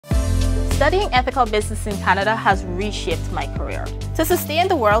Studying ethical business in Canada has reshaped my career. To sustain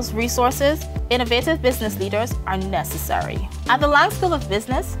the world's resources, innovative business leaders are necessary. At the Lang School of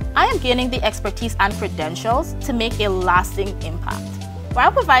Business, I am gaining the expertise and credentials to make a lasting impact.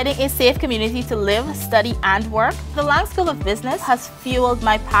 While providing a safe community to live, study, and work, the Lang School of Business has fueled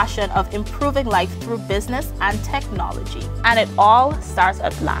my passion of improving life through business and technology. And it all starts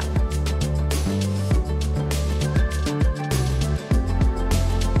at Lang.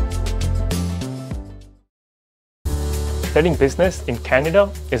 Studying business in Canada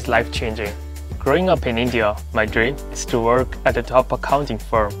is life-changing. Growing up in India, my dream is to work at a top accounting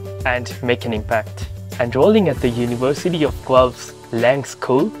firm and make an impact. Enrolling at the University of Guelph's Lang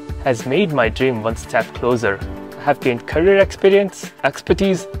School has made my dream one step closer. I have gained career experience,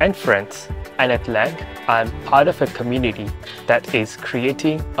 expertise, and friends. And at Lang, I am part of a community that is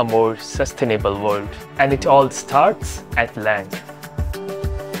creating a more sustainable world. And it all starts at Lang.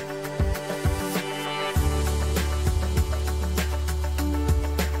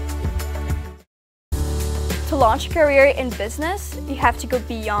 To launch a career in business, you have to go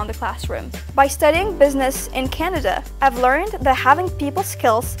beyond the classroom. By studying business in Canada, I've learned that having people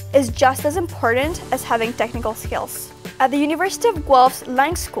skills is just as important as having technical skills. At the University of Guelph's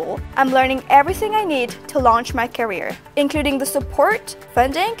Lang School, I'm learning everything I need to launch my career, including the support,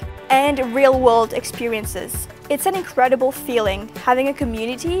 funding, and real-world experiences. It's an incredible feeling having a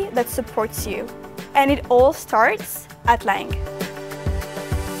community that supports you. And it all starts at Lang.